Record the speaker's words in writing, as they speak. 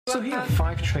So here are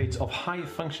 5 traits of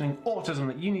high-functioning autism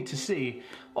that you need to see.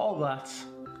 All that's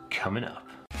coming up.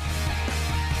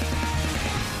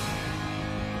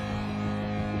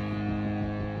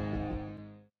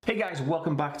 Hey guys,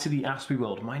 welcome back to the Ask Me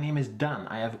World. My name is Dan.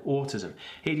 I have autism,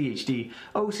 ADHD,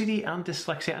 OCD and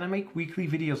dyslexia, and I make weekly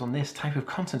videos on this type of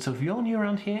content. So if you're new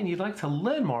around here and you'd like to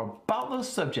learn more about those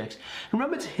subjects,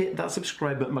 remember to hit that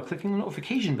subscribe button by clicking the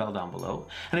notification bell down below.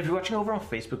 And if you're watching over on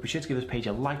Facebook, be sure to give this page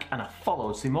a like and a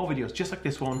follow to see more videos just like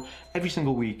this one every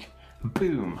single week.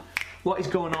 Boom. What is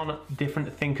going on,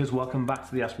 different thinkers? Welcome back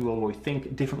to the Ask Me World, where we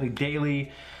think differently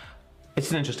daily. It's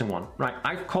an interesting one, right?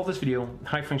 I've called this video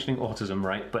high-functioning autism,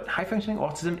 right? But high-functioning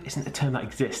autism isn't a term that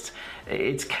exists.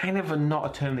 It's kind of not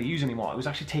a term they use anymore. It was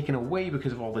actually taken away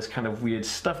because of all this kind of weird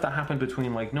stuff that happened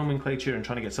between like nomenclature and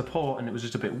trying to get support, and it was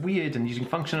just a bit weird, and using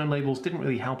functional labels didn't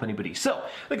really help anybody. So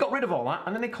they got rid of all that,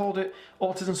 and then they called it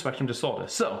autism spectrum disorder.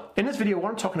 So in this video, what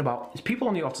I'm talking about is people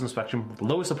on the autism spectrum with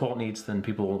lower support needs than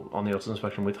people on the autism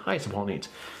spectrum with higher support needs.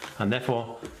 And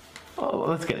therefore,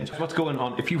 let's get into what's going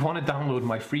on. If you want to download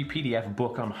my free PDF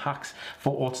book on hacks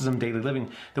for autism daily living,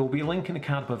 there will be a link in the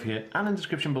card above here and in the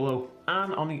description below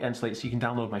and on the end slate, so you can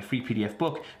download my free PDF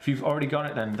book. If you've already got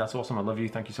it, then that's awesome. I love you.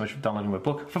 Thank you so much for downloading my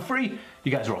book for free.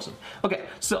 You guys are awesome. Okay,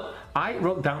 so I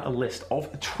wrote down a list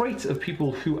of traits of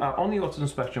people who are on the autism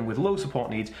spectrum with low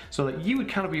support needs so that you would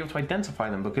kind of be able to identify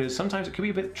them, because sometimes it can be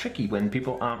a bit tricky when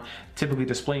people aren't typically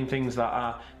displaying things that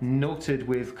are noted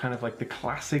with kind of like the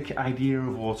classic idea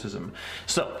of autism.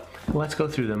 So let's go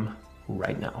through them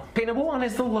right now. Okay, number 1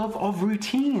 is the love of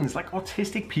routines. Like,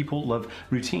 autistic people love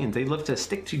routines. They love to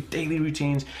stick to daily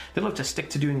routines. They love to stick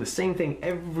to doing the same thing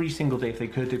every single day if they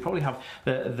could. They probably have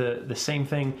the same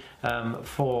thing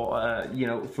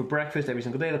for breakfast every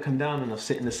single day. They'll come down and they'll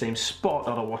sit in the same spot,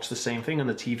 or they'll watch the same thing on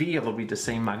the TV, or they'll read the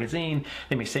same magazine.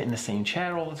 They may sit in the same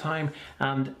chair all the time,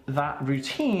 and that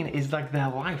routine is like their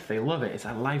life. They love it. It's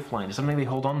a lifeline. It's something they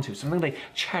hold on to, something they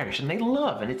cherish and they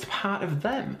love, and it's part of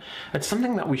them. It's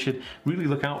something that we should really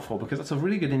look out for, because that's a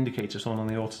really good indicator of someone on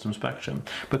the autism spectrum,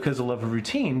 because a love of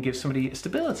routine gives somebody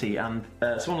stability, and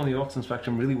someone on the autism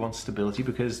spectrum really wants stability,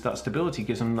 because that stability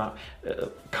gives them that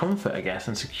comfort, I guess,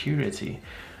 and security.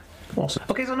 Awesome.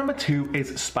 Okay, so number 2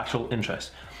 is special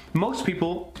interest. Most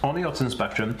people on the autism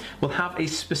spectrum will have a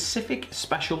specific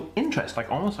special interest, like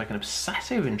almost like an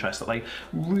obsessive interest that they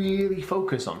really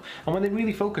focus on. And when they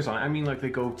really focus on it, I mean like they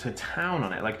go to town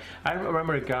on it. Like, I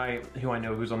remember a guy who I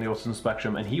know who's on the autism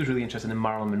spectrum, and he was really interested in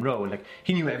Marilyn Monroe, and like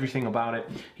he knew everything about it.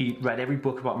 He read every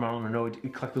book about Marilyn Monroe. He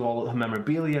collected all her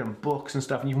memorabilia and books and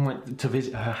stuff, and even went to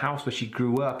visit her house where she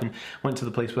grew up, and went to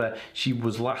the place where she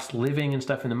was last living and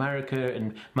stuff in America,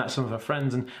 and met some of her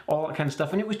friends and all that kind of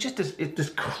stuff. And it was just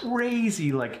this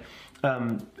crazy like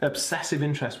obsessive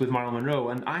interest with Marilyn Monroe.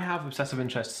 And I have obsessive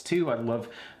interests too. I love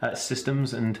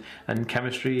systems and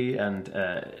chemistry and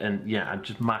yeah,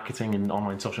 just marketing and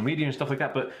online social media and stuff like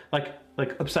that. But like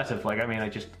obsessive, like, I mean,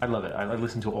 I love it. I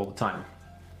listen to it all the time.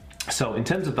 So in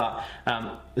terms of that,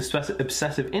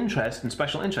 obsessive interest and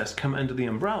special interest come under the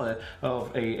umbrella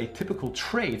of a typical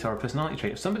trait or a personality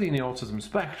trait of somebody in the autism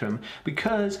spectrum,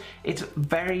 because it's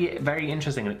very, very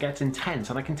interesting and it gets intense.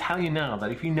 And I can tell you now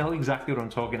that if you know exactly what I'm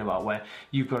talking about, where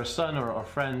you've got a son or a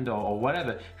friend or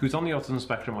whatever who's on the autism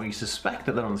spectrum, or you suspect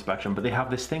that they're on the spectrum, but they have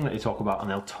this thing that they talk about, and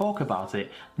they'll talk about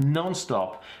it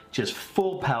non-stop, just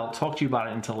full pelt, talk to you about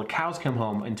it until the cows come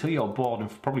home, until you're bored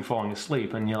and probably falling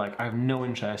asleep, and you're like, I have no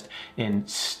interest in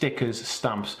stickers,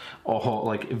 stamps, or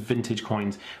like vintage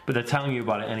coins, but they're telling you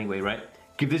about it anyway, right?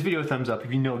 Give this video a thumbs up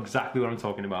if you know exactly what I'm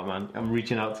talking about, man. I'm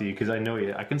reaching out to you because I know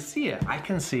you. I can see you. I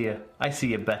can see you. I see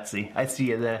you, Betsy. I see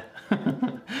you there.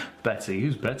 Betsy,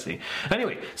 who's Betsy?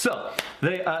 Anyway, so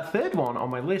the third one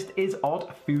on my list is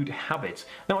odd food habits.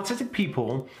 Now, autistic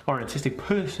people, or an autistic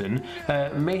person,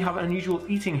 may have unusual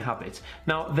eating habits.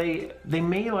 Now, they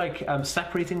may like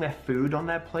separating their food on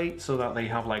their plate, so that they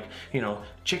have, like, you know,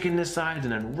 chicken this side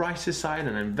and then rice this side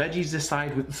and then veggies this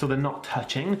side, so they're not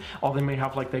touching. Or they may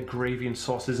have like their gravy and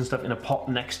sauces and stuff in a pot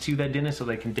next to their dinner, so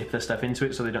they can dip their stuff into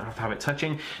it, so they don't have to have it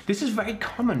touching. This is very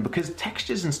common because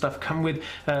textures and stuff come with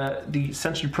the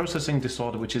sensory processing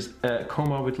disorder, which is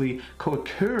comorbidly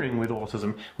co-occurring with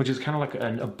autism, which is kind of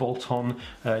like a bolt-on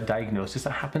diagnosis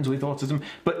that happens with autism.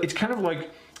 But it's kind of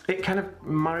like, it kind of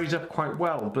marries up quite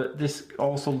well, but this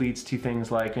also leads to things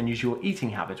like unusual eating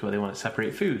habits, where they want to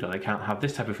separate food, or they can't have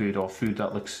this type of food, or food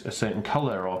that looks a certain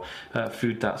color, or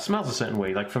food that smells a certain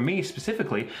way. Like for me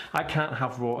specifically, I can't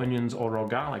have raw onions or raw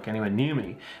garlic anywhere near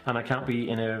me, and I can't be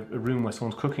in a room where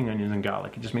someone's cooking onions and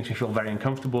garlic. It just makes me feel very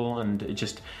uncomfortable, and it's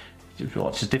just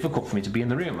difficult for me to be in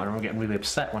the room. I remember getting really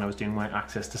upset when I was doing my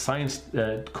Access to Science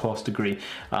course degree.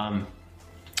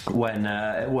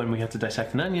 when we had to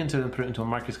dissect an onion to put it into a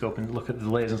microscope and look at the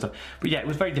layers and stuff. But yeah, it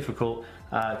was very difficult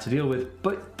to deal with,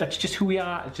 but that's just who we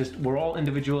are. It's just, we're all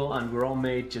individual and we're all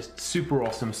made just super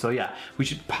awesome. So yeah, we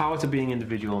should power to being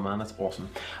individual, man. That's awesome.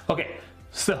 Okay,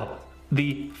 so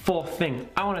the fourth thing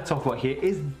I want to talk about here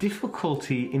is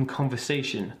difficulty in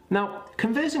conversation. Now,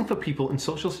 conversing for people in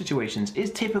social situations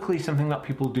is typically something that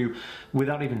people do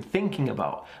without even thinking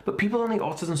about. But people on the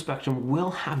autism spectrum will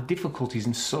have difficulties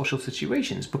in social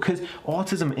situations because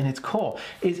autism in its core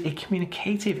is a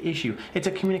communicative issue. It's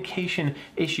a communication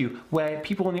issue where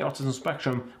people on the autism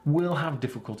spectrum will have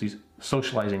difficulties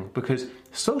socializing, because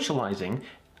socializing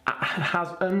has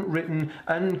unwritten,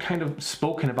 kind of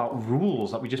spoken about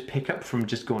rules that we just pick up from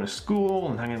just going to school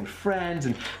and hanging with friends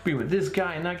and being with this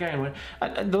guy and that guy,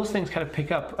 and those things kind of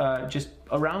pick up just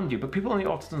around you. But people on the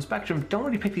autism spectrum don't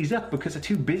really pick these up because they're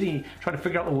too busy trying to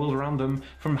figure out the world around them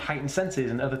from heightened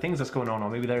senses and other things that's going on, or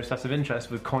maybe their obsessive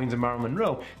interest with coins and Marilyn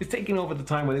Monroe is taking over the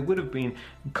time where they would have been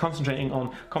concentrating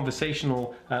on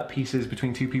conversational pieces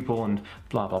between two people and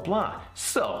blah blah blah.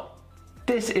 So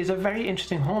this is a very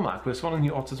interesting hallmark where someone on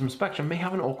the autism spectrum may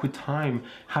have an awkward time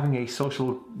having a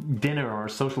social dinner or a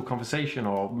social conversation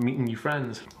or meeting new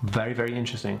friends. Very, very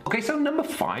interesting. Okay, so number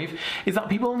 5 is that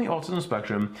people on the autism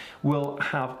spectrum will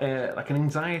have like an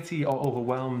anxiety or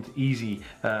overwhelmed easy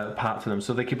part to them.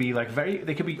 So they could be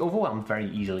they could be overwhelmed very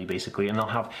easily, basically, and they'll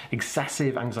have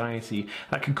excessive anxiety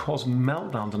that can cause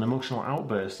meltdowns and emotional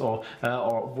outbursts, or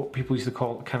what people used to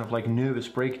call kind of like nervous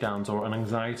breakdowns or an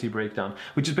anxiety breakdown,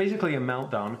 which is basically a meltdown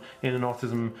in an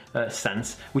autism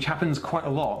sense, which happens quite a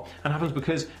lot, and happens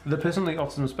because the person on the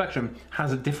autism spectrum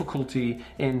has a difficulty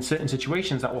in certain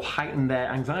situations that will heighten their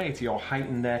anxiety or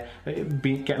heighten their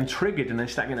getting triggered, and they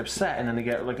start getting upset, and then they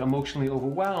get like emotionally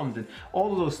overwhelmed, and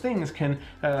all of those things can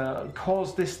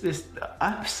cause this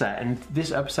upset, and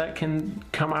this upset can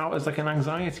come out as like an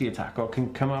anxiety attack, or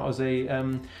can come out as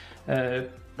a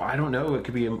I don't know, it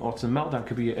could be an autism meltdown,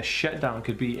 could be a shutdown,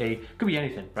 could be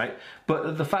anything, right?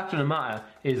 But the fact of the matter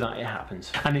is that it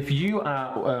happens. And if you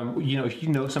are, if you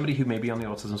know somebody who may be on the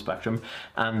autism spectrum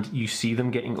and you see them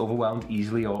getting overwhelmed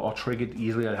easily or triggered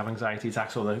easily, or they have anxiety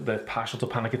attacks, or they're partial to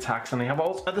panic attacks, and they have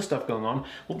all this other stuff going on,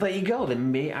 well, there you go. They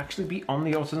may actually be on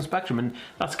the autism spectrum, and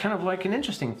that's kind of like an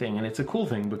interesting thing, and it's a cool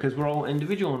thing because we're all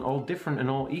individual and all different and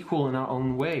all equal in our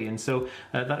own way, and so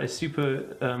that is super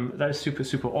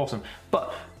awesome.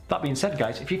 But that being said,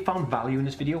 guys, if you found value in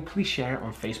this video, please share it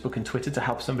on Facebook and Twitter to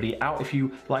help somebody out. If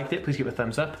you liked it, please give it a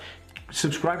thumbs up.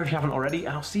 Subscribe if you haven't already,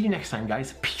 and I'll see you next time,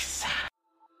 guys. Peace.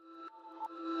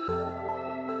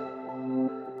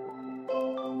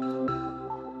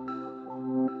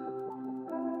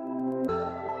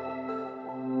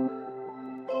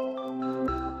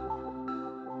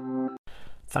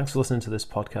 Thanks for listening to this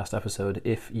podcast episode.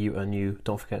 If you are new,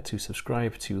 don't forget to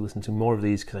subscribe to listen to more of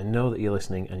these, because I know that you're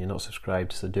listening and you're not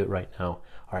subscribed, so do it right now.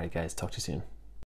 Alright guys, talk to you soon.